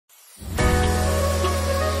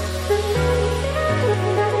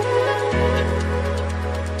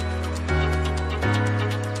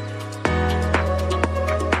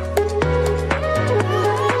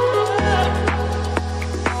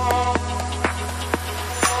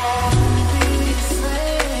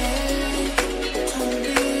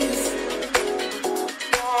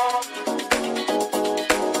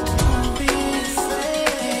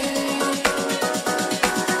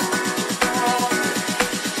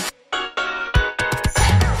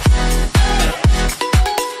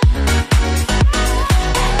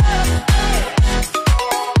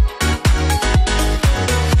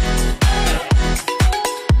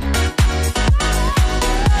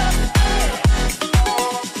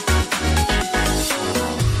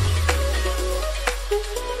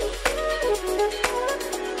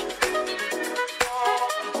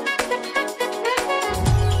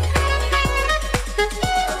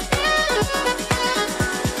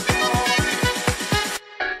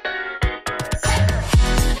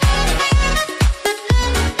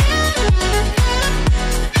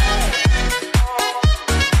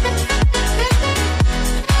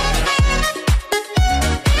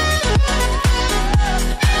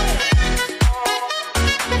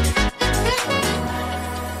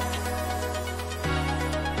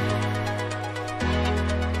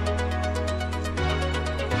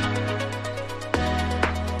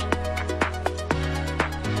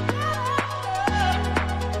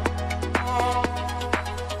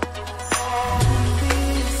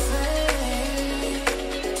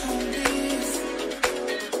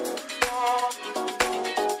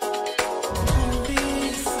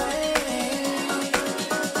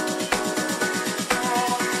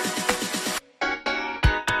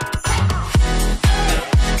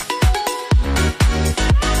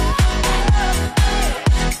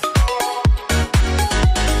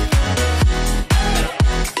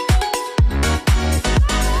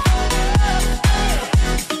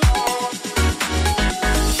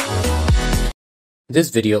This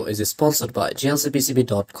video is sponsored by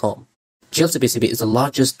glcpcb.com. glcpcb is the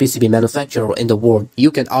largest PCB manufacturer in the world.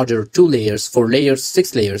 You can order 2 layers, 4 layers,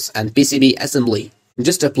 6 layers and PCB assembly.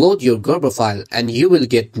 Just upload your Gerber file and you will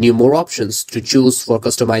get more options to choose for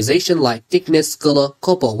customization like thickness, color,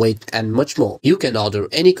 copper weight and much more. You can order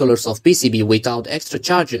any colors of PCB without extra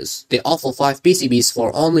charges. They offer 5 PCBs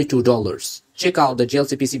for only $2. Check out the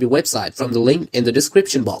glcpcb website from the link in the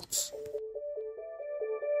description box.